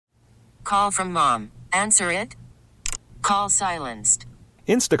Call from mom. Answer it. Call silenced.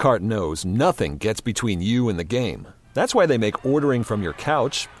 Instacart knows nothing gets between you and the game. That's why they make ordering from your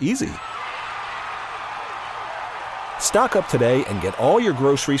couch easy. Stock up today and get all your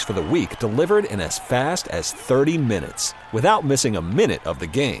groceries for the week delivered in as fast as 30 minutes without missing a minute of the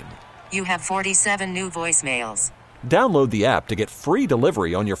game. You have 47 new voicemails. Download the app to get free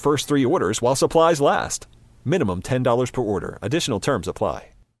delivery on your first 3 orders while supplies last. Minimum $10 per order. Additional terms apply.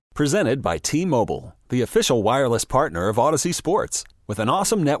 Presented by T-Mobile, the official wireless partner of Odyssey Sports. With an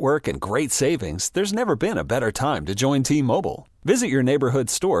awesome network and great savings, there's never been a better time to join T-Mobile. Visit your neighborhood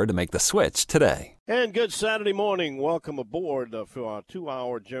store to make the switch today. And good Saturday morning. Welcome aboard for our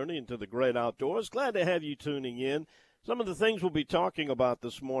 2-hour journey into the great outdoors. Glad to have you tuning in. Some of the things we'll be talking about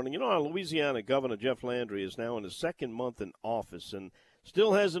this morning. You know, our Louisiana Governor Jeff Landry is now in his second month in office and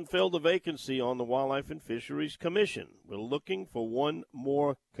still hasn't filled a vacancy on the Wildlife and Fisheries Commission. We're looking for one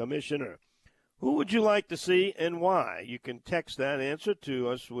more commissioner. Who would you like to see and why? You can text that answer to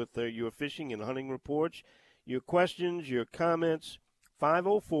us with your fishing and hunting reports, your questions, your comments,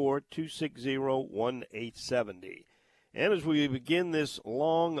 504-260-1870. And as we begin this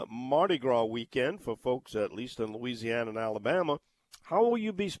long Mardi Gras weekend for folks at least in Louisiana and Alabama, how will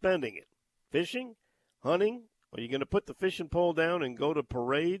you be spending it? Fishing? Hunting? Are you going to put the fishing pole down and go to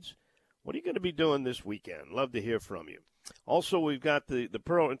parades? What are you going to be doing this weekend? Love to hear from you. Also, we've got the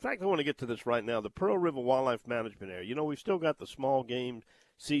Pearl. In fact, I want to get to this right now. The Pearl River Wildlife Management Area. You know, we've still got the small game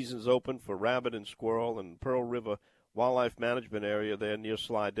seasons open for rabbit and squirrel, and Pearl River Wildlife Management Area there near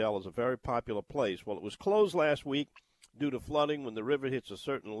Slidell is a very popular place. Well, it was closed last week due to flooding. When the river hits a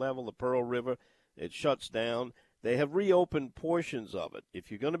certain level, the Pearl River, it shuts down. They have reopened portions of it. If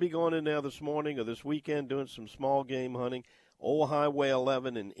you're going to be going in there this morning or this weekend doing some small game hunting, Old Highway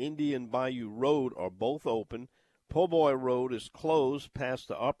 11 and Indian Bayou Road are both open. Po' Boy Road is closed past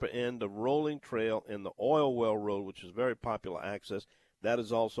the upper end of Rolling Trail, and the Oil Well Road, which is very popular access, that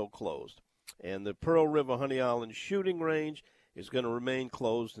is also closed. And the Pearl River Honey Island shooting range is going to remain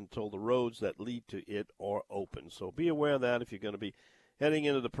closed until the roads that lead to it are open. So be aware of that if you're going to be heading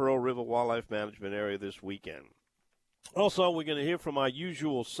into the Pearl River Wildlife Management Area this weekend. Also, we're going to hear from our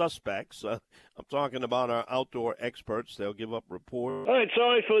usual suspects. I'm talking about our outdoor experts. They'll give up reports. All right,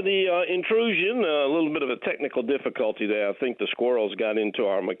 sorry for the intrusion. A little bit of a technical difficulty there. I think the squirrels got into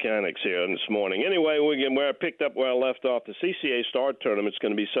our mechanics here this morning. Anyway, where I picked up where I left off, the CCA Star Tournament's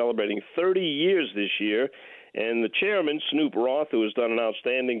going to be celebrating 30 years this year. And the chairman, Snoop Roth, who has done an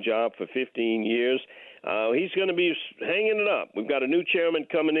outstanding job for 15 years, he's going to be hanging it up. We've got a new chairman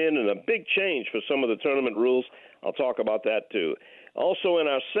coming in and a big change for some of the tournament rules. I'll talk about that, too. Also, in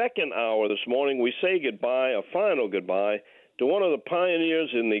our second hour this morning, we say goodbye, a final goodbye, to one of the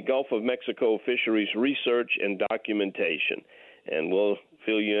pioneers in the Gulf of Mexico fisheries research and documentation. And we'll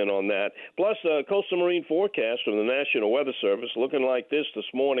fill you in on that. Plus, coastal marine forecast from the National Weather Service looking like this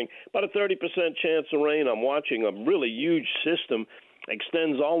morning. About a 30% chance of rain. I'm watching a really huge system.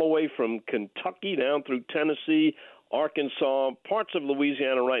 Extends all the way from Kentucky down through Tennessee, Arkansas, parts of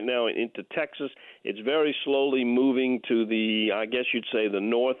Louisiana right now into Texas. It's very slowly moving to the, I guess you'd say, the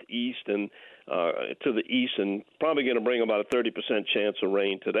northeast and to the east, and probably going to bring about a 30% chance of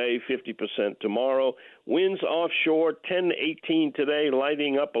rain today, 50% tomorrow. Winds offshore 10 to 18 today,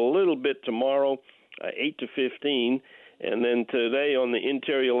 lighting up a little bit tomorrow, 8 to 15. And then today on the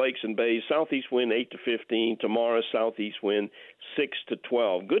interior lakes and bays, southeast wind 8 to 15. Tomorrow, southeast wind 6 to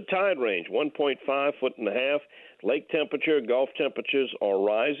 12. Good tide range, 1.5 foot and a half. Lake temperature, Gulf temperatures are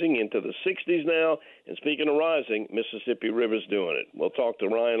rising into the 60s now. And speaking of rising, Mississippi River's doing it. We'll talk to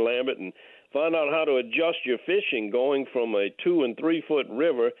Ryan Lambert and find out how to adjust your fishing going from a 2- and 3-foot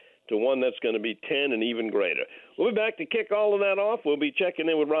river to one that's going to be 10 and even greater. We'll be back to kick all of that off. We'll be checking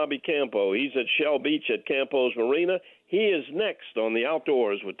in with Robbie Campo. He's at Shell Beach at Campo's Marina. He is next on the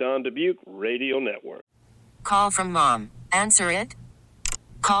Outdoors with Don Dubuque Radio Network. Call from mom. Answer it.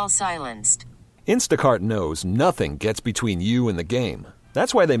 Call silenced. Instacart knows nothing gets between you and the game.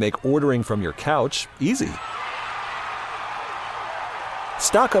 That's why they make ordering from your couch easy.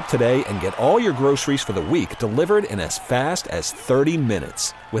 Stock up today and get all your groceries for the week delivered in as fast as 30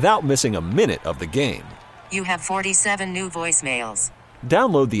 minutes without missing a minute of the game. You have 47 new voicemails.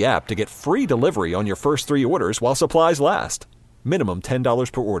 Download the app to get free delivery on your first 3 orders while supplies last. Minimum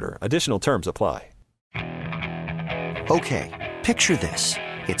 $10 per order. Additional terms apply. Okay, picture this.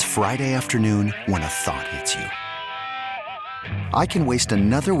 It's Friday afternoon when a thought hits you. I can waste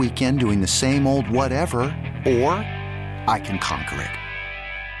another weekend doing the same old whatever, or I can conquer it.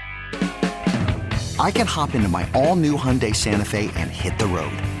 I can hop into my all-new Hyundai Santa Fe and hit the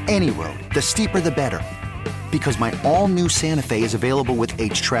road. Any road. The steeper, the better. Because my all-new Santa Fe is available with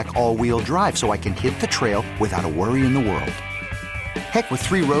H-Track all-wheel drive, so I can hit the trail without a worry in the world. Heck, with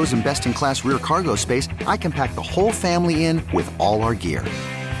 3 rows and best-in-class rear cargo space, I can pack the whole family in with all our gear.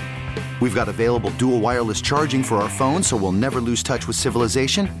 We've got available dual wireless charging for our phones, so we'll never lose touch with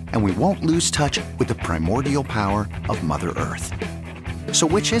civilization, and we won't lose touch with the primordial power of Mother Earth. So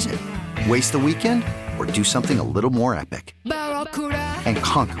which is it? Waste the weekend or do something a little more epic? And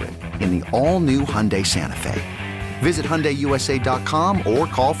conquer it in the all-new Hyundai Santa Fe. Visit HyundaiUSA.com or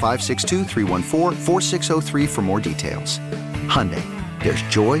call 562-314-4603 for more details. Hyundai, there's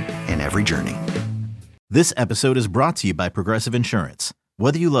joy in every journey. This episode is brought to you by Progressive Insurance.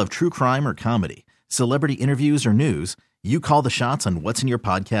 Whether you love true crime or comedy, celebrity interviews or news, you call the shots on what's in your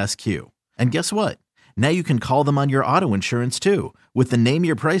podcast queue. And guess what? Now you can call them on your auto insurance too with the Name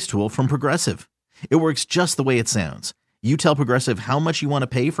Your Price tool from Progressive. It works just the way it sounds. You tell Progressive how much you want to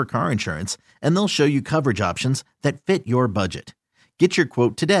pay for car insurance, and they'll show you coverage options that fit your budget. Get your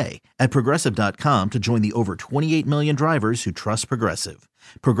quote today at Progressive.com to join the over 28 million drivers who trust Progressive.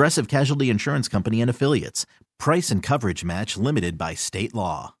 Progressive Casualty Insurance Company and Affiliates. Price and coverage match limited by state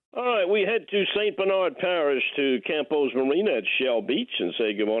law. All right, we head to St. Bernard Parish to Campo's Marina at Shell Beach and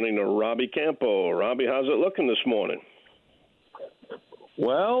say good morning to Robbie Campo. Robbie, how's it looking this morning?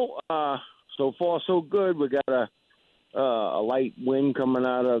 Well, so far so good. We got a light wind coming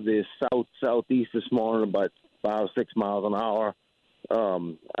out of the southeast this morning, about 5 or 6 miles an hour.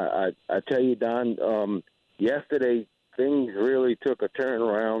 I tell you, Don, yesterday things really took a turn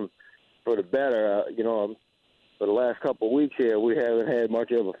around for the better. For the last couple of weeks here, we haven't had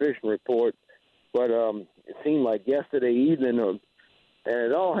much of a fishing report, but it seemed like yesterday evening, and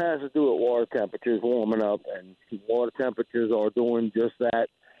it all has to do with water temperatures warming up, and water temperatures are doing just that.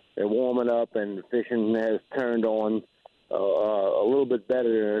 They're warming up, and the fishing has turned on a little bit better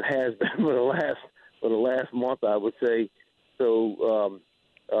than it has been for the last month, I would say. So,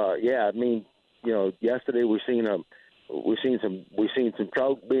 yesterday we seen some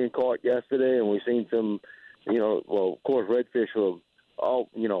trout being caught yesterday, and we seen some, of course, redfish were all,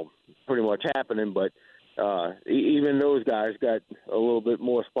 pretty much happening, but even those guys got a little bit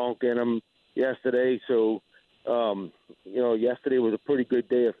more spunk in them yesterday. So, yesterday was a pretty good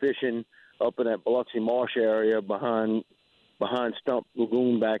day of fishing up in that Biloxi Marsh area behind Stump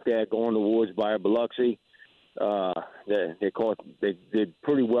Lagoon back there, going towards via Biloxi. They did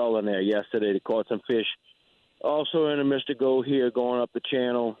pretty well in there yesterday. They caught some fish. Also in the Mr. Go here, going up the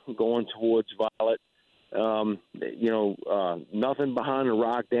channel, going towards Violet. Nothing behind the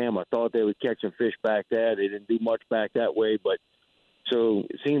rock dam. I thought they would catch some fish back there. They didn't do much back that way, but so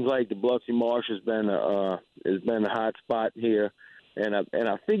it seems like the Biloxi Marsh has been a hot spot here, and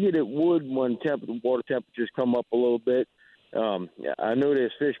I figured it would when water temperatures come up a little bit. I know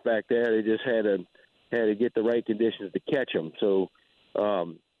there's fish back there. They just had to get the right conditions to catch them. So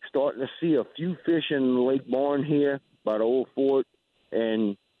starting to see a few fish in Lake Barn here by the Old Fort,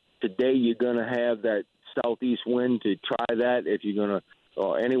 and today you're going to have that southeast wind to try that if you're going to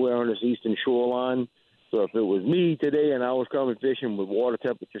anywhere on this eastern shoreline. So if it was me today and I was coming fishing with water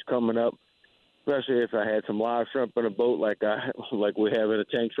temperatures coming up, especially if I had some live shrimp in a boat like we have in the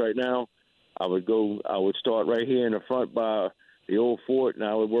tanks right now, I would start right here in the front by the Old Fort, and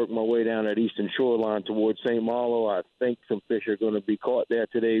I would work my way down that eastern shoreline towards St. Malo. I think some fish are going to be caught there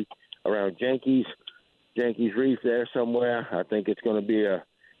today around Jenke's Reef there somewhere. I think today's going to be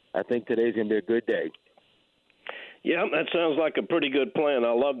a good day. Yeah, that sounds like a pretty good plan.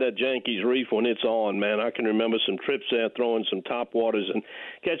 I love that Jenke's Reef when it's on, man. I can remember some trips there, throwing some top waters and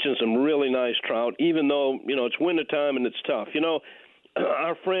catching some really nice trout, even though, it's wintertime and it's tough.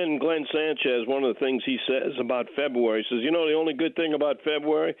 Our friend Glenn Sanchez, one of the things he says about February, says, the only good thing about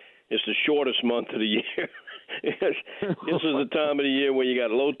February is the shortest month of the year. This is the time of the year where you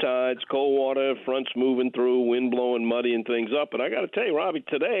got low tides, cold water, fronts moving through, wind blowing, muddying things up. And I got to tell you, Robbie,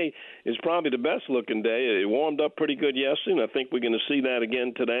 today is probably the best-looking day. It warmed up pretty good yesterday, and I think we're going to see that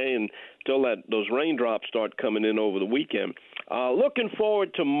again today until those raindrops start coming in over the weekend. Looking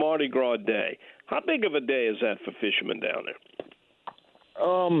forward to Mardi Gras Day. How big of a day is that for fishermen down there?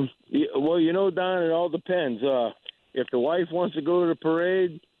 Well, Don, it all depends. If the wife wants to go to the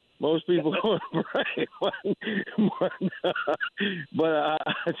parade, most people go to the parade. But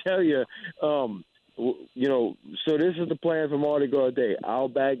I tell you, so this is the plan for Mardi Gras Day. Our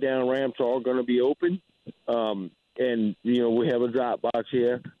back down ramps are all going to be open. And, we have a drop box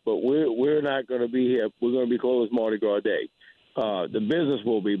here, but we're not going to be here. We're going to be closed Mardi Gras Day. The business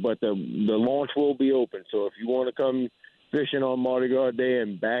will be, but the launch will be open. So if you want to come fishing on Mardi Gras Day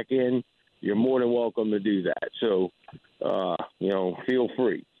and back in, you're more than welcome to do that. So, feel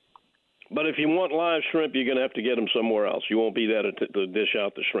free. But if you want live shrimp, you're going to have to get them somewhere else. You won't be there to dish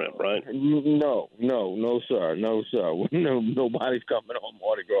out the shrimp, right? No, sir. No, nobody's coming on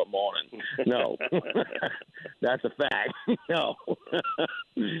Mardi Gras morning. No. That's a fact. No.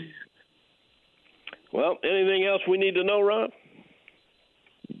 Well, anything else we need to know, Rob?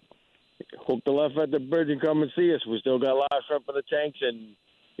 Hook the left at the bridge and come and see us. We still got live shrimp in the tanks, and,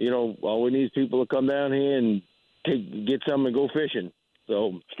 all we need is people to come down here and get some and go fishing.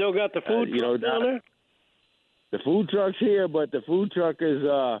 So still got the food truck down there? The food truck's here, but the food truck is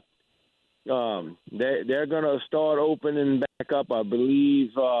they're going to start opening back up, I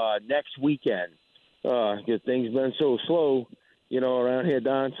believe, next weekend. Because things been so slow, around here,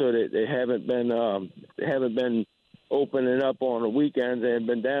 Don, so that they haven't been opening up on the weekends. They haven't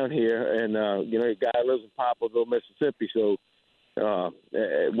been down here, and a guy lives in Poplarville, Mississippi, so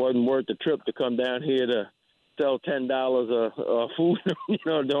it wasn't worth the trip to come down here to sell $10 of food,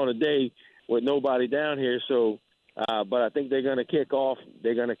 during a day with nobody down here. So, but I think they're going to kick off.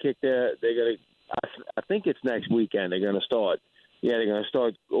 I think it's next weekend. They're going to start. Yeah, they're going to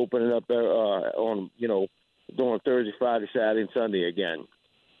start opening up on, doing Thursday, Friday, Saturday, and Sunday again.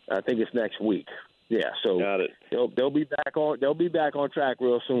 I think it's next week. Yeah, so got it. They'll be back on track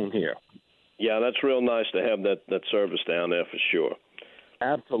real soon here. Yeah, that's real nice to have that service down there for sure.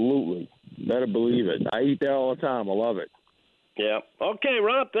 Absolutely. Better believe it. I eat there all the time. I love it. Yeah. Okay,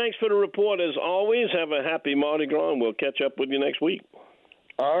 Rob, thanks for the report as always. Have a happy Mardi Gras, and we'll catch up with you next week.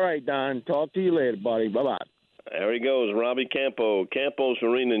 All right, Don. Talk to you later, buddy. Bye-bye. There he goes, Robbie Campo. Campo's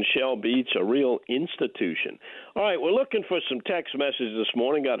Marine and Shell Beach, a real institution. All right, we're looking for some text messages this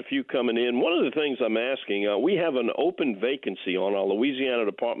morning. Got a few coming in. One of the things I'm asking, we have an open vacancy on our Louisiana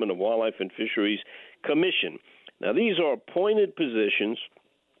Department of Wildlife and Fisheries Commission. Now, these are appointed positions.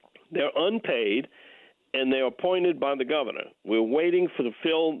 They're unpaid, and they're appointed by the governor. We're waiting to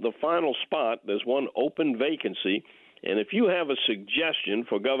fill the final spot. There's one open vacancy. And if you have a suggestion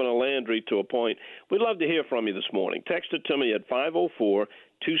for Governor Landry to appoint, we'd love to hear from you this morning. Text it to me at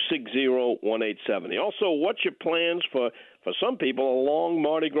 504-260-1870. Also, what's your plans for some people, a long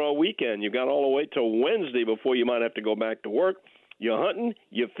Mardi Gras weekend? You've got all the way till Wednesday before you might have to go back to work. You're hunting,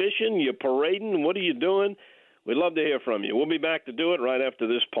 you're fishing, you're parading. What are you doing? We'd love to hear from you. We'll be back to do it right after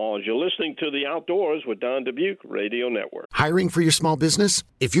this pause. You're listening to The Outdoors with Don Dubuque Radio Network. Hiring for your small business?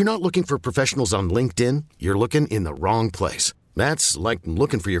 If you're not looking for professionals on LinkedIn, you're looking in the wrong place. That's like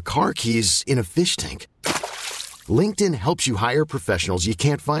looking for your car keys in a fish tank. LinkedIn helps you hire professionals you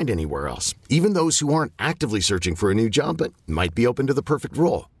can't find anywhere else, even those who aren't actively searching for a new job but might be open to the perfect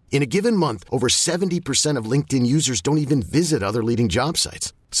role. In a given month, over 70% of LinkedIn users don't even visit other leading job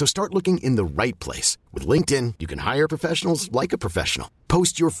sites. So start looking in the right place. With LinkedIn, you can hire professionals like a professional.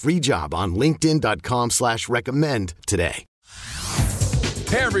 Post your free job on linkedin.com/recommend today.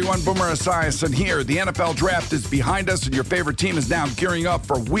 Hey everyone, Boomer Esiason here. The NFL Draft is behind us and your favorite team is now gearing up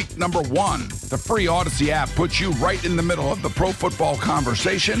for week number 1. The free Odyssey app puts you right in the middle of the pro football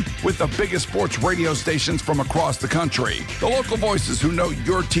conversation with the biggest sports radio stations from across the country. The local voices who know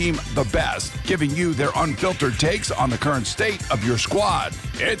your team the best, giving you their unfiltered takes on the current state of your squad.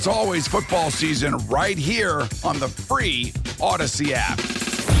 It's always football season right here on the free Odyssey app.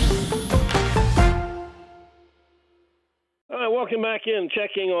 All right, welcome back in.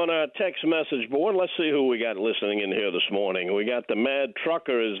 Checking on our text message board. Let's see who we got listening in here this morning. We got the Mad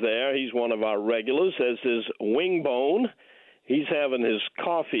Trucker is there. He's one of our regulars, as is Wingbone. He's having his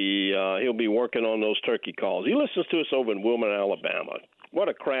coffee. He'll be working on those turkey calls. He listens to us over in Wilmington, Alabama. What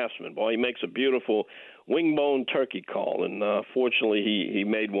a craftsman, boy. He makes a beautiful Wingbone turkey call, and fortunately he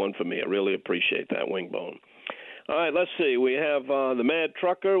made one for me. I really appreciate that, Wingbone. All right, let's see. We have the Mad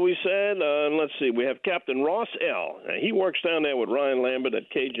Trucker, we said. And let's see. We have Captain Ross L. He works down there with Ryan Lambert at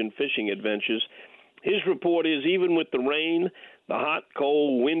Cajun Fishing Adventures. His report is, even with the rain, the hot,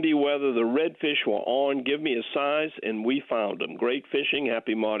 cold, windy weather, the redfish were on. Give me a size, and we found them. Great fishing.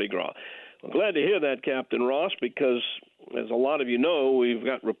 Happy Mardi Gras. I'm glad to hear that, Captain Ross, because, as a lot of you know, we've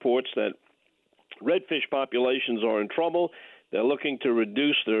got reports that redfish populations are in trouble. They're looking to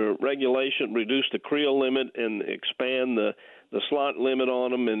reduce the regulation, reduce the creel limit, and expand the slot limit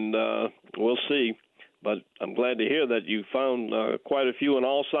on them, and we'll see. But I'm glad to hear that you found quite a few in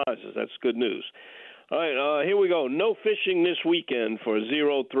all sizes. That's good news. All right, here we go. No fishing this weekend for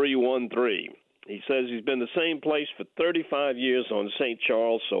 0313. He says he's been the same place for 35 years on St.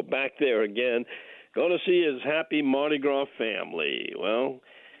 Charles, so back there again. Going to see his happy Mardi Gras family. Well,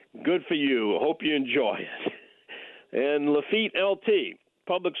 good for you. Hope you enjoy it. And Lafitte LT,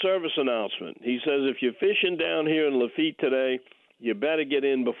 public service announcement. He says if you're fishing down here in Lafitte today, you better get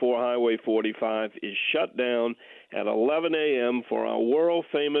in before Highway 45 is shut down at 11 a.m. for our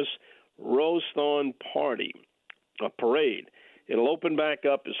world-famous Roast-On Party, a parade. It'll open back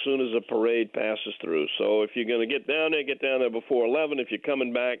up as soon as a parade passes through. So if you're going to get down there before 11. If you're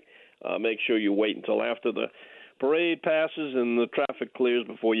coming back, make sure you wait until after the parade passes and the traffic clears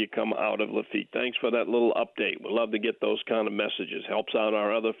before you come out of Lafitte. Thanks for that little update. We love to get those kind of messages. Helps out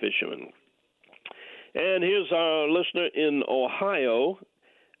our other fishermen. And here's our listener in Ohio,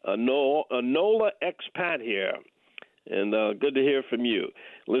 a NOLA expat here. And good to hear from you,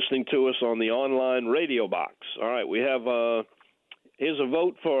 listening to us on the online radio box. All right, we have here's a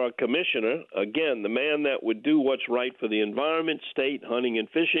vote for a commissioner. Again, the man that would do what's right for the environment, state, hunting, and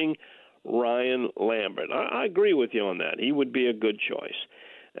fishing, Ryan Lambert. I agree with you on that. He would be a good choice.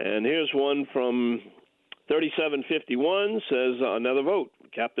 And here's one from 3751, says another vote,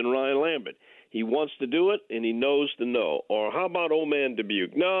 Captain Ryan Lambert. He wants to do it, and he knows to know. Or how about old man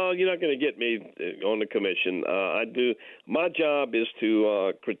Dubuque? No, you're not going to get me on the commission. My job is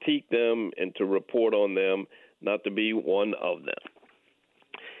to critique them and to report on them, not to be one of them.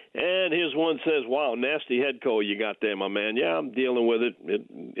 And here's one says, wow, nasty head cold you got there, my man. Yeah, I'm dealing with it.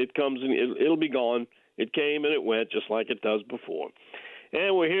 It comes and it'll be gone. It came and it went just like it does before.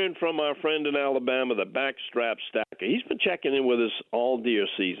 And we're hearing from our friend in Alabama, the Backstrap Stacker. He's been checking in with us all deer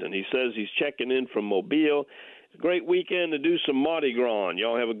season. He says he's checking in from Mobile. It's a great weekend to do some Mardi Gras.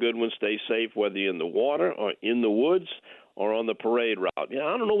 Y'all have a good one. Stay safe, whether you're in the water or in the woods or on the parade route. Yeah,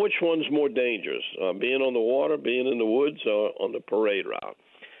 I don't know which one's more dangerous, being on the water, being in the woods, or on the parade route.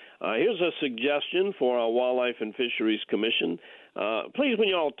 Here's a suggestion for our Wildlife and Fisheries Commission. Please, when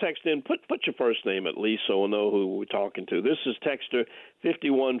you all text in, put your first name at least so we'll know who we're talking to. This is Texter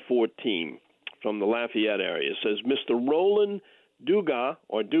 5114 from the Lafayette area. It says, Mr. Roland Dugas,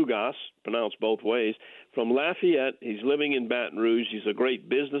 or Dugas, pronounced both ways, from Lafayette. He's living in Baton Rouge. He's a great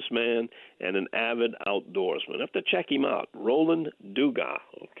businessman and an avid outdoorsman. I have to check him out. Roland Dugas.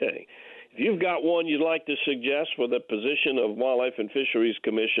 Okay. If you've got one you'd like to suggest for the position of Wildlife and Fisheries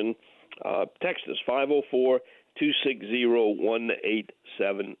Commission, text us, 504-260-1870.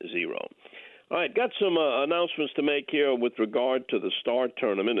 All right, got some announcements to make here with regard to the Star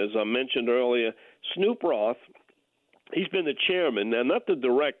Tournament. As I mentioned earlier, Snoop Roth, he's been the chairman, now not the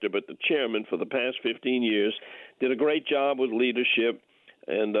director, but the chairman for the past 15 years, did a great job with leadership,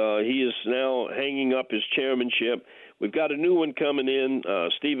 and he is now hanging up his chairmanship. We've got a new one coming in.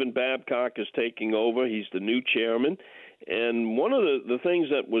 Stephen Babcock is taking over. He's the new chairman. And one of the things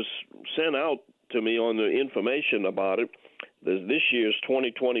that was sent out to me on the information about it, this year's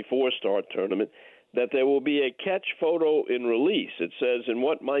 2024 Star Tournament, that there will be a catch photo and release. It says, in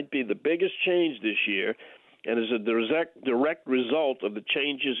what might be the biggest change this year, and is a direct result of the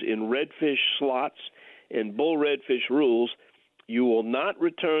changes in redfish slots and bull redfish rules, you will not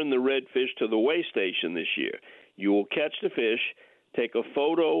return the redfish to the weigh station this year. You will catch the fish, take a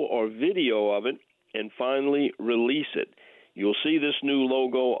photo or video of it, and finally release it. You'll see this new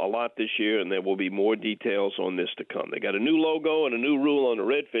logo a lot this year, and there will be more details on this to come. They got a new logo and a new rule on the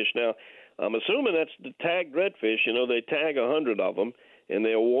redfish. Now, I'm assuming that's the tagged redfish. You know, they tag 100 of them, and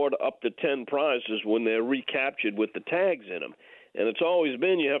they award up to 10 prizes when they're recaptured with the tags in them. And it's always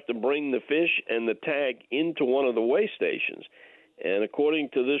been you have to bring the fish and the tag into one of the weigh stations. And according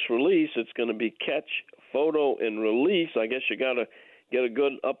to this release, it's going to be catch, photo, and release. I guess you got to get a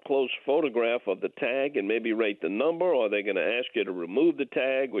good up-close photograph of the tag and maybe rate the number, or they're going to ask you to remove the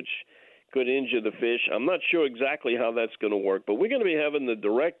tag, which could injure the fish. I'm not sure exactly how that's going to work, but we're going to be having the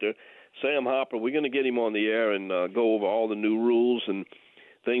director, Sam Hopper, we're going to get him on the air and go over all the new rules and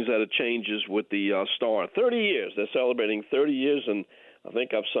things that are changes with the Star. 30 years. They're celebrating 30 years, and I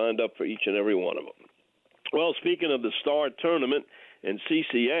think I've signed up for each and every one of them. Well, speaking of the Star Tournament and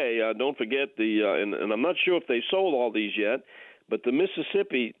CCA, don't forget and I'm not sure if they sold all these yet, but the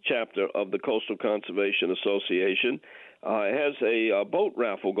Mississippi chapter of the Coastal Conservation Association has a boat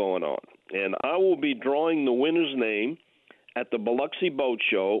raffle going on. And I will be drawing the winner's name at the Biloxi Boat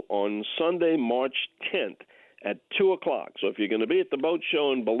Show on Sunday, March 10th at 2 o'clock. So if you're going to be at the boat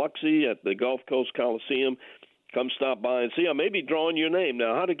show in Biloxi at the Gulf Coast Coliseum, come stop by and see. I may be drawing your name.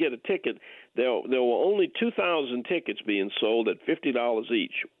 Now, how to get a ticket, there were only 2,000 tickets being sold at $50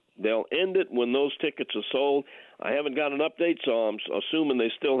 each. They'll end it when those tickets are sold. I haven't got an update, so I'm assuming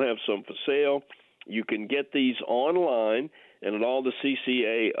they still have some for sale. You can get these online and at all the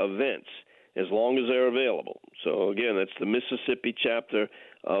CCA events as long as they're available. So, again, that's the Mississippi chapter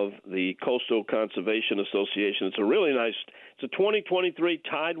of the Coastal Conservation Association. It's a really nice – it's a 2023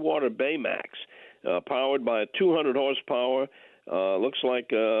 Tidewater Baymax powered by a 200 horsepower, looks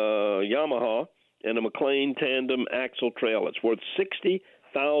like a Yamaha, and a McLean tandem axle trailer. It's worth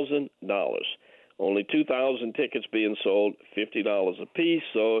 $60,000. Only 2,000 tickets being sold, $50 a piece.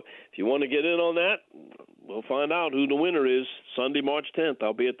 So if you want to get in on that, we'll find out who the winner is Sunday, March 10th.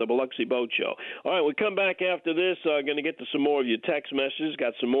 I'll be at the Biloxi Boat Show. All right, we come back after this. Going to get to some more of your text messages,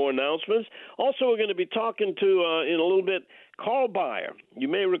 got some more announcements. Also, we're going to be talking to, in a little bit, Carl Beyer. You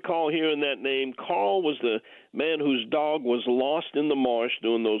may recall hearing that name. Carl was the man whose dog was lost in the marsh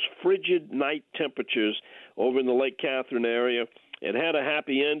during those frigid night temperatures over in the Lake Catherine area. It had a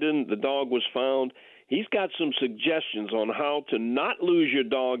happy ending. The dog was found. He's got some suggestions on how to not lose your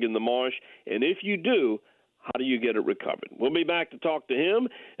dog in the marsh, and if you do, how do you get it recovered? We'll be back to talk to him,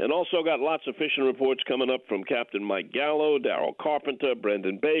 and also got lots of fishing reports coming up from Captain Mike Gallo, Darrell Carpenter,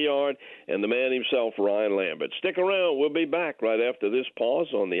 Brendan Bayard, and the man himself, Ryan Lambert. Stick around. We'll be back right after this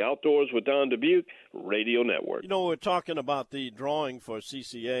pause on the Outdoors with Don Dubuque Radio Network. You know, we're talking about the drawing for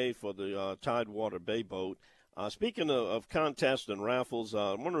CCA for the Tidewater Bay Boat. Speaking of contests and raffles,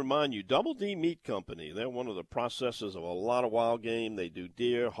 I want to remind you, Double D Meat Company, they're one of the processors of a lot of wild game. They do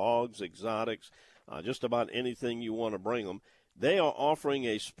deer, hogs, exotics, just about anything you want to bring them. They are offering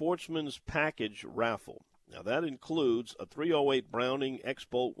a Sportsman's Package raffle. Now, that includes a 308 Browning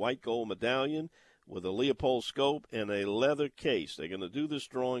X-Bolt White Gold Medallion with a Leopold scope and a leather case. They're going to do this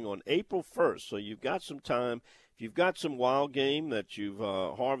drawing on April 1st, so you've got some time. If you've got some wild game that you've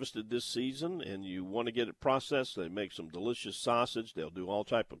harvested this season and you want to get it processed, they make some delicious sausage. They'll do all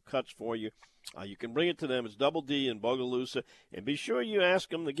type of cuts for you. You can bring it to them. It's Double D in Bogalusa. And be sure you ask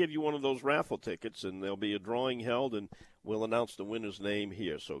them to give you one of those raffle tickets, and there'll be a drawing held, and we'll announce the winner's name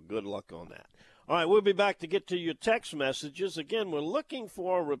here. So good luck on that. All right, we'll be back to get to your text messages. Again, we're looking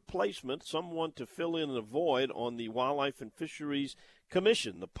for a replacement, someone to fill in a void on the Wildlife and Fisheries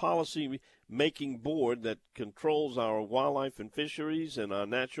Commission, the policy-making board that controls our wildlife and fisheries and our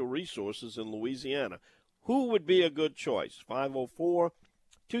natural resources in Louisiana. Who would be a good choice?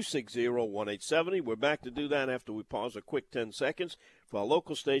 504-260-1870. We're back to do that after we pause a quick 10 seconds for our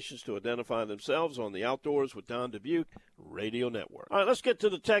local stations to identify themselves on the Outdoors with Don Dubuque Radio Network. All right, let's get to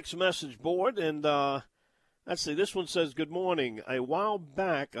the text message board. And let's see, this one says, good morning. A while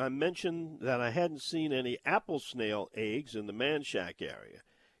back, I mentioned that I hadn't seen any apple snail eggs in the Manchac area.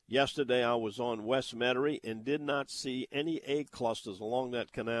 Yesterday, I was on West Metairie and did not see any egg clusters along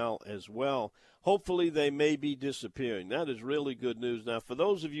that canal as well. Hopefully, they may be disappearing. That is really good news. Now, for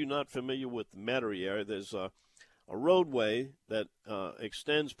those of you not familiar with the Metairie area, there's a roadway that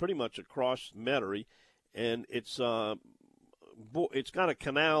extends pretty much across Metairie, and it's got a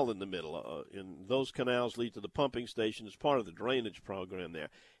canal in the middle, and those canals lead to the pumping station. It's part of the drainage program there.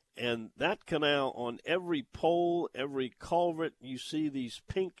 And that canal, on every pole, every culvert, you see these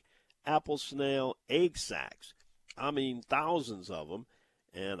pink apple snail egg sacs. I mean, thousands of them.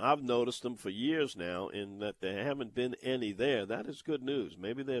 And I've noticed them for years now, in that there haven't been any there. That is good news.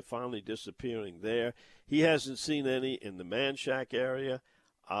 Maybe they're finally disappearing there. He hasn't seen any in the Manchac area.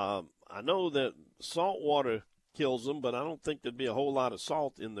 I know that salt water kills them, but I don't think there'd be a whole lot of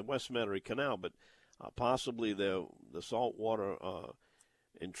salt in the West Metairie Canal. But possibly the salt water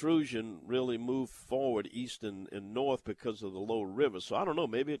intrusion really moved forward east and north because of the low river. So I don't know.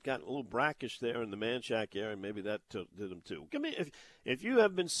 Maybe it got a little brackish there in the Manchac area. Maybe that did them too. Give me, if you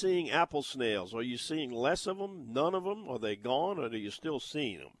have been seeing apple snails, are you seeing less of them, none of them? Are they gone, or are you still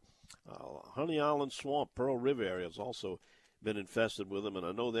seeing them? Honey Island Swamp, Pearl River area has also been infested with them, and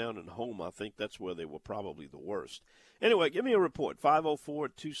I know down in Home, I think that's where they were probably the worst. Anyway, give me a report,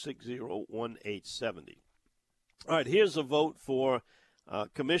 504-260-1870. All right, here's a vote for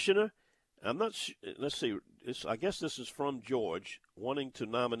Commissioner. I'm not let's see, I guess this is from George, wanting to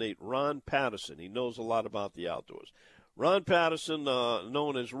nominate Ron Patterson. He knows a lot about the outdoors. Ron Patterson,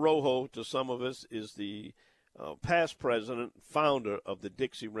 known as Rojo to some of us, is the past president, founder of the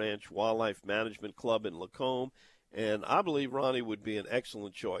Dixie Ranch Wildlife Management Club in Lacombe, and I believe Ronnie would be an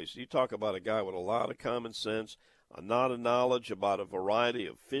excellent choice. You talk about a guy with a lot of common sense, a lot of knowledge about a variety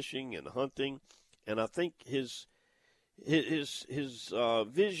of fishing and hunting, and I think his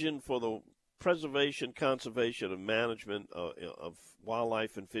vision for the preservation, conservation, and management of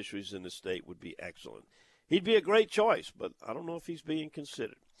wildlife and fisheries in the state would be excellent. He'd be a great choice, but I don't know if he's being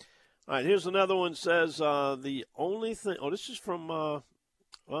considered. All right, here's another one. Says the only thing. Oh, this is from well,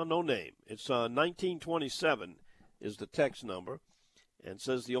 no name. It's 1927 is the text number, and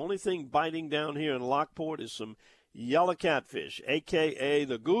says the only thing biting down here in Lockport is some yellow catfish, a.k.a.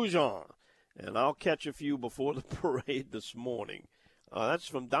 the goujon. And I'll catch a few before the parade this morning. That's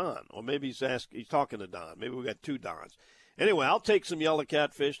from Don, or maybe he's talking to Don. Maybe we got two Dons. Anyway, I'll take some yellow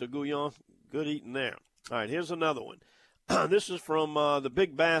catfish, the goujon. Good eating there. All right, here's another one. This is from the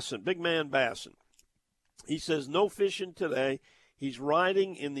Big Man Bassin. He says, no fishing today. He's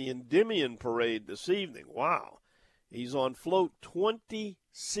riding in the Endymion Parade this evening. Wow. He's on float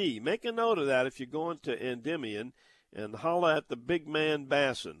 20C. Make a note of that if you're going to Endymion, and holla at the big man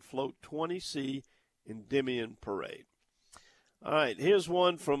Bassin. Float 20C, Endymion Parade. All right, here's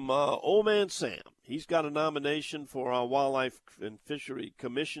one from Old Man Sam. He's got a nomination for our Wildlife and Fishery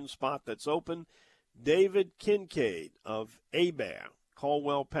Commission spot that's open. David Kincaid of Abear,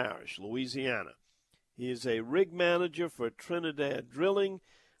 Caldwell Parish, Louisiana. He is a rig manager for Trinidad Drilling.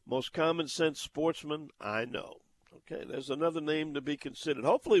 Most common sense sportsman I know. Okay, there's another name to be considered.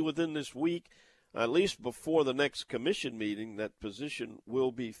 Hopefully within this week, at least before the next commission meeting, that position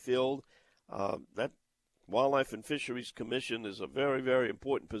will be filled. That Wildlife and Fisheries Commission is a very, very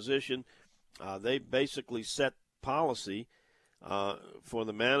important position. They basically set policy for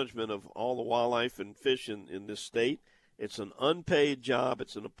the management of all the wildlife and fish in this state. It's an unpaid job.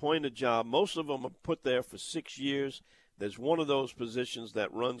 It's an appointed job. Most of them are put there for 6 years. There's one of those positions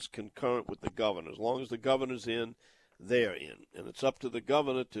that runs concurrent with the governor. As long as the governor's in, they're in. And it's up to the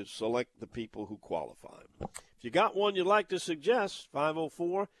governor to select the people who qualify. If you got one you'd like to suggest,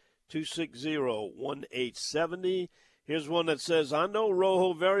 504-260-1870. Here's one that says, I know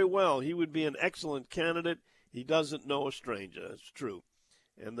Rojo very well. He would be an excellent candidate. He doesn't know a stranger. That's true.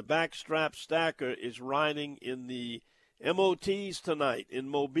 And the backstrap stacker is riding in the MOTs tonight in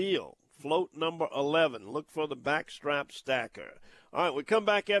Mobile. Float number 11. Look for the backstrap stacker. All right, we come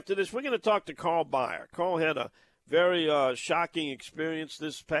back after this. We're going to talk to Carl Beyer. Carl had a very shocking experience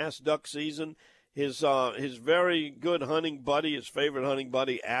this past duck season. His very good hunting buddy, his favorite hunting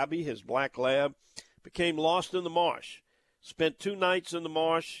buddy, Abby, his black lab, became lost in the marsh. Spent 2 nights in the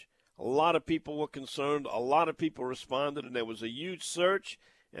marsh. A lot of people were concerned. A lot of people responded, and there was a huge search,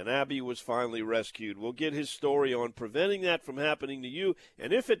 and Abby was finally rescued. We'll get his story on preventing that from happening to you.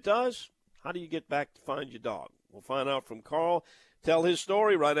 And if it does, how do you get back to find your dog? We'll find out from Carl. Tell his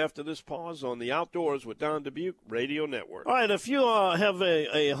story right after this pause on the Outdoors with Don Dubuque Radio Network. All right, if you have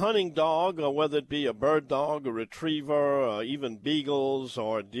a hunting dog, whether it be a bird dog, a retriever, even beagles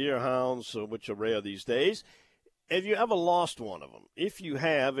or deerhounds, which are rare these days, have you ever lost one of them? If you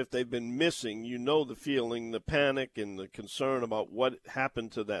have, if they've been missing, you know the feeling, the panic and the concern about what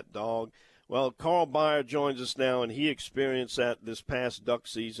happened to that dog. Well, Carl Beyer joins us now, and he experienced that this past duck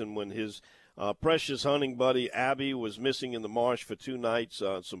season when his precious hunting buddy Abby was missing in the marsh for 2 nights,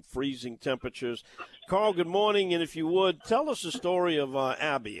 some freezing temperatures. Carl, good morning, and if you would, tell us the story of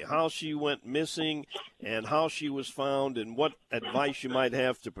Abby, how she went missing and how she was found, and what advice you might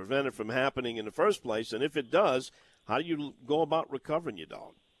have to prevent it from happening in the first place, and if it does, how do you go about recovering your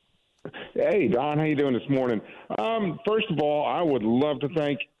dog? Hey, Don, how you doing this morning? First of all, I would love to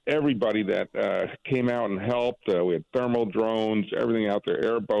thank everybody that came out and helped. We had thermal drones, everything out there,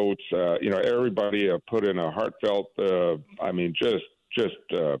 airboats. Everybody put in a heartfelt. The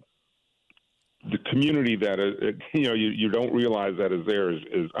community that you don't realize that is there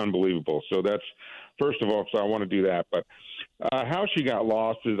is unbelievable. So that's first of all. So I want to do that, but. How she got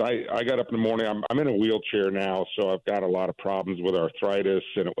lost is I got up in the morning. I'm in a wheelchair now, so I've got a lot of problems with arthritis,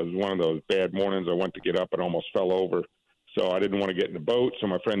 and it was one of those bad mornings. I went to get up and almost fell over, so I didn't want to get in the boat. So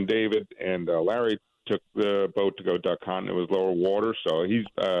my friend David and Larry took the boat to go duck hunt. It was lower water, so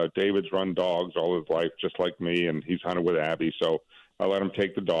David's run dogs all his life, just like me, and he's hunted with Abby, so I let him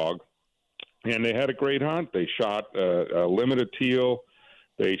take the dog. And they had a great hunt. They shot a limited teal.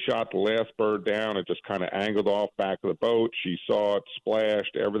 They shot the last bird down. It just kind of angled off back of the boat. She saw it,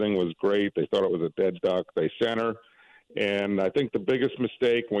 splashed. Everything was great. They thought it was a dead duck. They sent her. And I think the biggest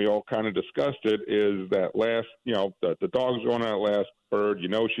mistake, and we all kind of discussed it, is that the dog's going on that last bird. You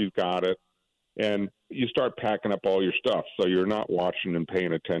know she's got it. And you start packing up all your stuff. So you're not watching and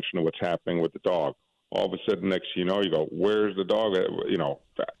paying attention to what's happening with the dog. All of a sudden, next you know, you go, where's the dog?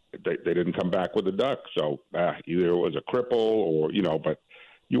 They didn't come back with the duck. So either it was a cripple or, but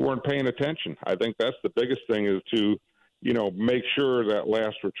you weren't paying attention. I think that's the biggest thing is to, make sure that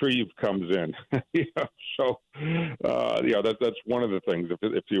last retrieve comes in. That's one of the things.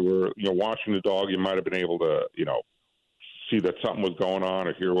 If you were, watching the dog, you might have been able to, see that something was going on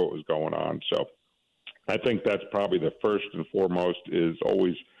or hear what was going on. So I think that's probably the first and foremost is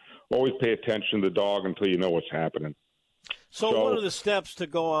always pay attention to the dog until you know what's happening. So what are the steps to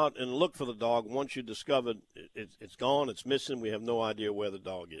go out and look for the dog once you discovered it's gone, it's missing, we have no idea where the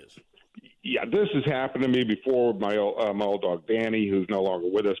dog is? Yeah, this has happened to me before with my old dog, Danny, who's no longer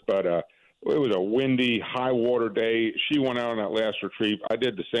with us, but it was a windy, high-water day. She went out on that last retrieve. I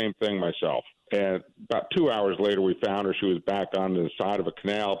did the same thing myself. And about 2 hours later, we found her. She was back on the side of a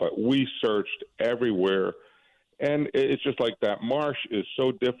canal, but we searched everywhere. And it's just like that marsh is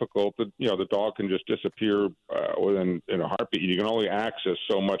so difficult that, the dog can just disappear in a heartbeat. You can only access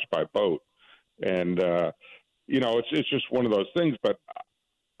so much by boat. And, it's just one of those things. But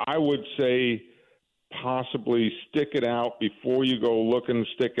I would say possibly stick it out before you go looking,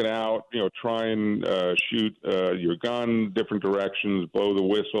 stick it out, try and shoot your gun different directions, blow the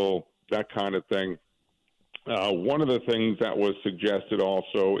whistle, that kind of thing. One of the things that was suggested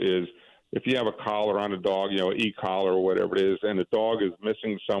also is if you have a collar on a dog, e-collar or whatever it is, and the dog is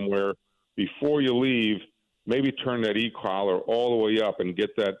missing somewhere, before you leave, maybe turn that e-collar all the way up and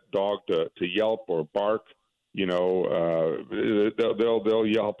get that dog to yelp or bark. They'll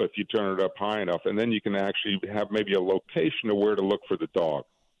yelp if you turn it up high enough, and then you can actually have maybe a location of where to look for the dog.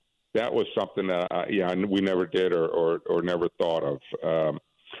 That was something that we never did or never thought of.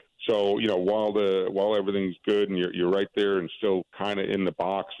 So while everything's good and you're right there and still kind of in the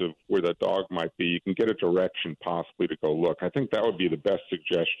box of where the dog might be, you can get a direction possibly to go look. I think that would be the best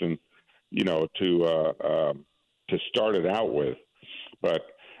suggestion, to start it out with. But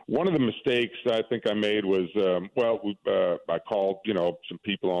one of the mistakes I think I made was, I called, some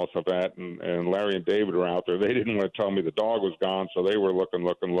people and all stuff that, and Larry and David were out there. They didn't want to tell me the dog was gone, so they were looking.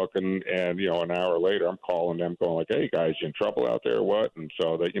 And, an hour later, I'm calling them going like, hey, guys, you in trouble out there or what? And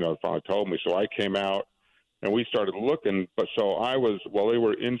so they, finally told me. So I came out, and we started looking. But so I was, while they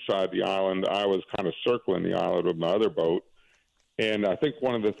were inside the island, I was kind of circling the island with my other boat. And I think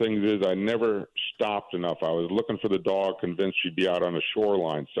one of the things is I never stopped enough. I was looking for the dog, convinced she'd be out on a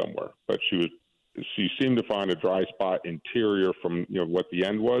shoreline somewhere. But she seemed to find a dry spot interior from, what the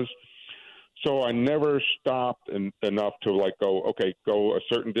end was. So I never stopped enough to go a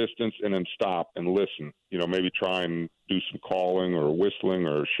certain distance and then stop and listen. Maybe try and do some calling or whistling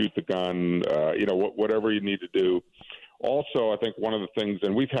or shoot the gun, whatever you need to do. Also, I think one of the things,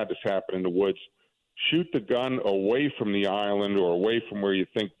 and we've had this happen in the woods, shoot the gun away from the island or away from where you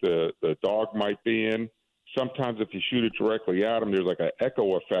think the dog might be in. Sometimes if you shoot it directly at them, there's like an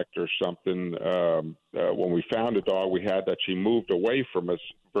echo effect or something. When we found a dog, we had that she moved away from us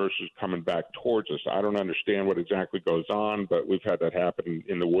versus coming back towards us. I don't understand what exactly goes on, but we've had that happen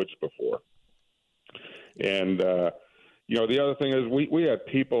in the woods before. And, the other thing is we had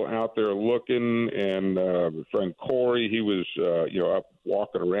people out there looking, and friend Corey, he was, up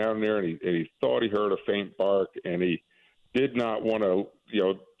walking around there, and he thought he heard a faint bark, and he did not want to,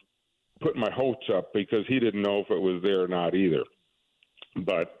 put my hopes up because he didn't know if it was there or not either.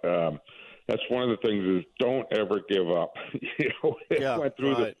 But that's one of the things is don't ever give up. It went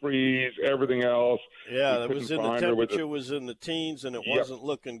through the freeze, everything else. Yeah, the temperature was in the teens, and it wasn't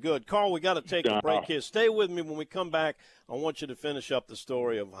looking good. Carl, we got to take a break here. Stay with me. When we come back, I want you to finish up the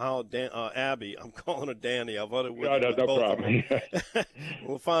story of how Abby, I'm calling her Danny. I've heard it with no problem.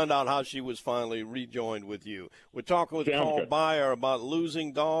 We'll find out how she was finally rejoined with you. We're talking with Carl Beyer about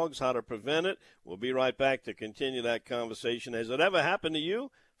losing dogs, how to prevent it. We'll be right back to continue that conversation. Has it ever happened to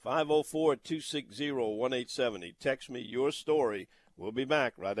you? 504-260-1870. Text me your story. We'll be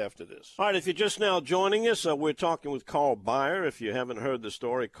back right after this. All right, if you're just now joining us, we're talking with Carl Beyer. If you haven't heard the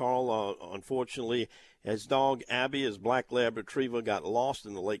story, Carl, unfortunately, his dog Abby, his black lab retriever, got lost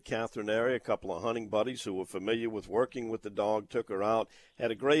in the Lake Catherine area. A couple of hunting buddies who were familiar with working with the dog took her out, had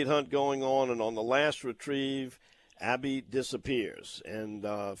a great hunt going on, and on the last retrieve, Abby disappears. And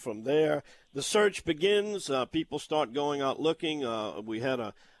from there, the search begins. People start going out looking. We had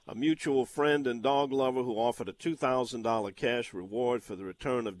a mutual friend and dog lover who offered a $2,000 cash reward for the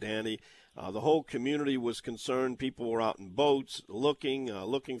return of Danny. The whole community was concerned. People were out in boats looking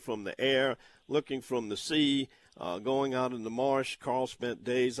from the air, looking from the sea, going out in the marsh. Carl spent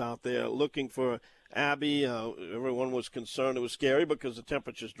days out there looking for Abby. Everyone was concerned. It was scary because the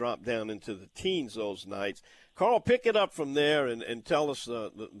temperatures dropped down into the teens those nights. Carl, pick it up from there and tell us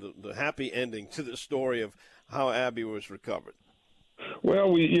the happy ending to the story of how Abby was recovered.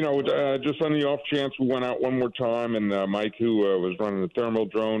 Well, we, just on the off chance, we went out one more time, and Mike, who was running the thermal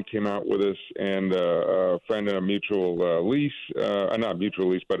drone, came out with us, and a friend in a mutual lease, not mutual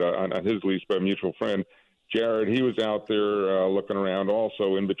lease, but on his lease, but a mutual friend, Jared, he was out there looking around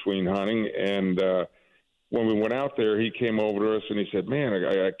also in between hunting, and when we went out there, he came over to us, and he said, man,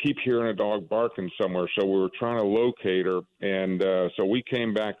 I keep hearing a dog barking somewhere, so we were trying to locate her, and so we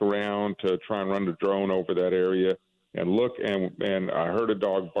came back around to try and run the drone over that area, and look, and I heard a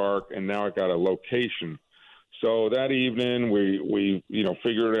dog bark, and now I got a location. So that evening, we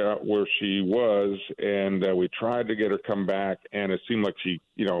figured out where she was, and we tried to get her come back, and it seemed like she,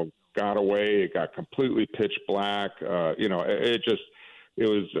 got away. It got completely pitch black. It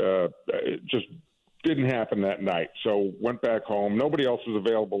didn't happen that night. So went back home. Nobody else was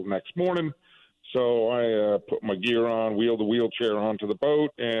available the next morning. So I put my gear on, wheeled the wheelchair onto the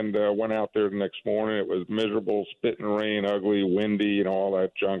boat, and went out there the next morning. It was miserable, spitting rain, ugly, windy, all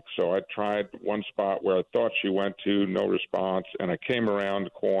that junk. So I tried one spot where I thought she went to, no response, and I came around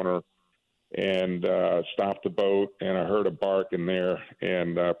the corner and stopped the boat, and I heard a bark in there,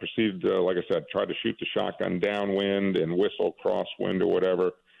 and proceeded to, like I said, try to shoot the shotgun downwind and whistle crosswind or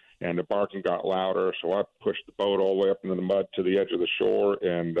whatever, and the barking got louder, so I pushed the boat all the way up into the mud to the edge of the shore,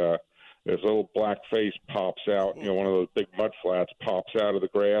 and this little black face pops out, one of those big mud flats pops out of the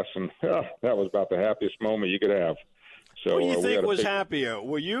grass, and that was about the happiest moment you could have. So, what do you think was happier?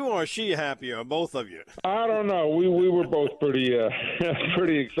 Were you or she happier, or both of you? I don't know. We were both pretty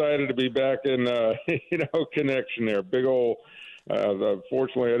pretty excited to be back in connection there. Big old.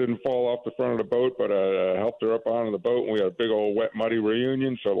 Fortunately, I didn't fall off the front of the boat, but I helped her up onto the boat, and we had a big old wet, muddy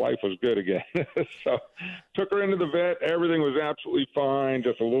reunion, so life was good again. So took her into the vet. Everything was absolutely fine,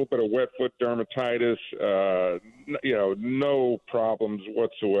 just a little bit of wet foot dermatitis, no problems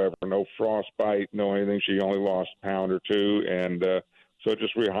whatsoever, no frostbite, no anything. She only lost a pound or two, and so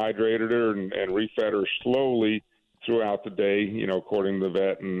just rehydrated her and refed her slowly throughout the day, according to the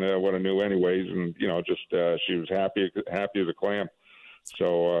vet and what I knew anyways. And, she was happy as a clam.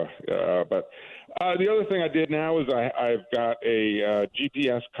 So, but the other thing I did now is I've got a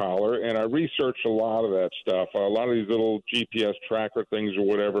GPS collar, and I researched a lot of that stuff. A lot of these little GPS tracker things or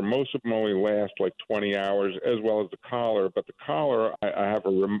whatever, most of them only last like 20 hours, as well as the collar. But the collar, I have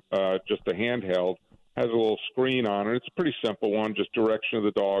just a handheld, has a little screen on it. It's a pretty simple one, just direction of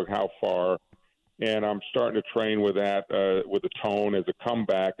the dog, how far. And I'm starting to train with that, with the tone as a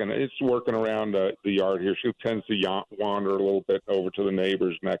comeback. And it's working around the yard here. She tends to wander a little bit over to the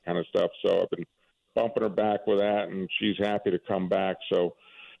neighbors and that kind of stuff. So I've been bumping her back with that, and she's happy to come back. So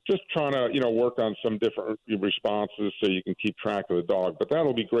just trying to, work on some different responses so you can keep track of the dog. But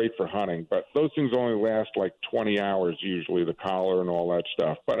that'll be great for hunting. But those things only last like 20 hours usually, the collar and all that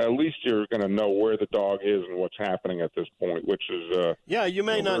stuff. But at least you're going to know where the dog is and what's happening at this point, which is you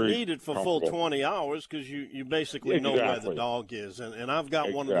may not need it for full 20 hours because you basically know where the dog is. And I've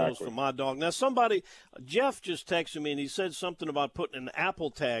got one of those for my dog. Now, Jeff just texted me, and he said something about putting an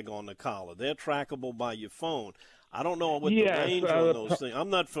Apple tag on the collar. They're trackable by your phone. I don't know what the range on those things. I'm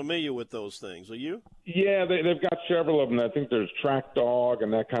not familiar with those things. Are you? Yeah, they've got several of them. I think there's Track Dog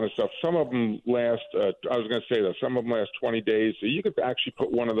and that kind of stuff. Some of them last, I was going to say that, some of them last 20 days. So you could actually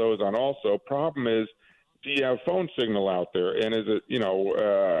put one of those on also. Problem is, do you have phone signal out there? And is it,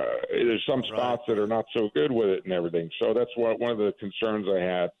 there's some spots that are not so good with it and everything. So that's one of the concerns I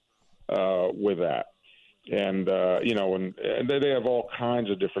had with that. And, and they have all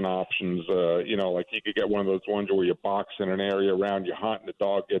kinds of different options. Like you could get one of those ones where you box in an area around your hunt and the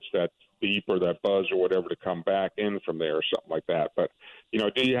dog gets that beep or that buzz or whatever to come back in from there or something like that. But,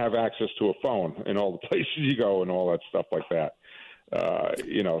 do you have access to a phone in all the places you go and all that stuff like that? That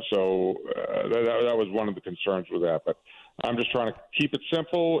was one of the concerns with that. But I'm just trying to keep it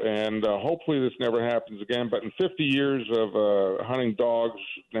simple, and hopefully this never happens again. But in 50 years of hunting dogs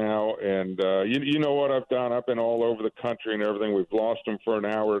now, and you know what I've done? I've been all over the country and everything. We've lost them for an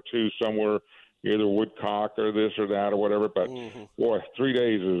hour or two somewhere, either woodcock or this or that or whatever. But, boy, 3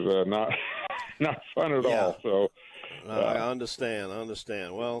 days is not fun at all. So I understand.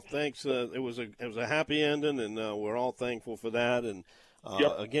 Well, thanks. It was a happy ending, and we're all thankful for that. And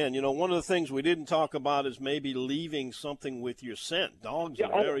again, one of the things we didn't talk about is maybe leaving something with your scent. Dogs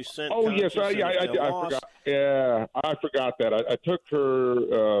are very scent conscious. Oh yes, I forgot. Yeah, I forgot that. I took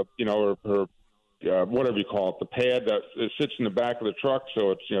her, her whatever you call it, the pad that sits in the back of the truck, so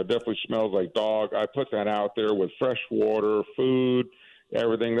it's definitely smells like dog. I put that out there with fresh water, food,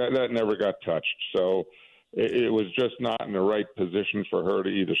 everything. That never got touched. So it was just not in the right position for her to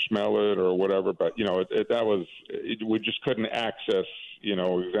either smell it or whatever. But we just couldn't access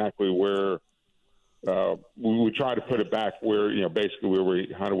exactly where. We tried to put it back where basically where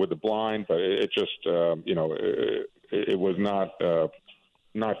we hunted with the blind, but it just it was not something.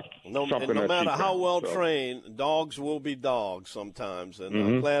 No matter how well trained, dogs will be dogs sometimes, and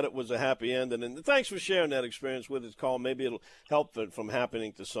I'm glad it was a happy ending. And thanks for sharing that experience with us, Carl. Maybe it'll help it from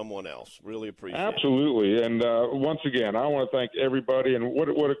happening to someone else. Really appreciate it. Absolutely. And once again, I want to thank everybody, and what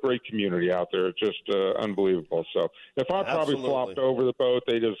a great community out there. It's just unbelievable. So if I probably flopped over the boat,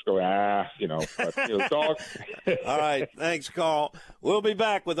 they just go, but dogs. All right. Thanks, Carl. We'll be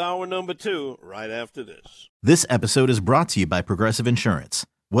back with hour number 2 right after this. This episode is brought to you by Progressive Insurance.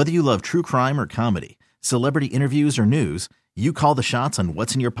 Whether you love true crime or comedy, celebrity interviews or news, you call the shots on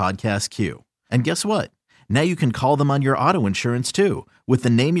what's in your podcast queue. And guess what? Now you can call them on your auto insurance too with the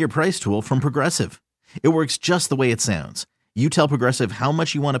Name Your Price tool from Progressive. It works just the way it sounds. You tell Progressive how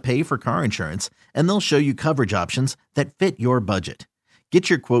much you want to pay for car insurance, and they'll show you coverage options that fit your budget. Get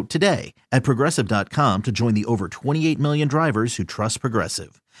your quote today at Progressive.com to join the over 28 million drivers who trust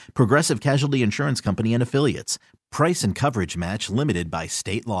Progressive. Progressive Casualty Insurance Company and Affiliates. Price and coverage match limited by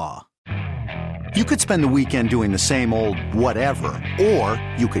state law. You could spend the weekend doing the same old whatever, or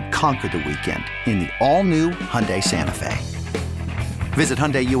you could conquer the weekend in the all-new Hyundai Santa Fe. Visit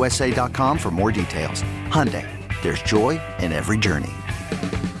HyundaiUSA.com for more details. Hyundai, there's joy in every journey.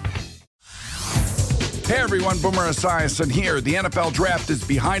 Hey everyone, Boomer Esiason here. The NFL Draft is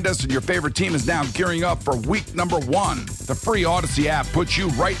behind us and your favorite team is now gearing up for week number 1. The free Odyssey app puts you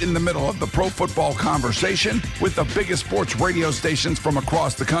right in the middle of the pro football conversation with the biggest sports radio stations from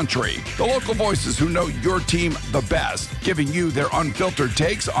across the country. The local voices who know your team the best, giving you their unfiltered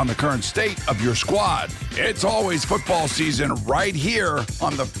takes on the current state of your squad. It's always football season right here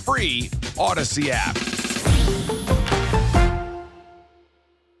on the free Odyssey app.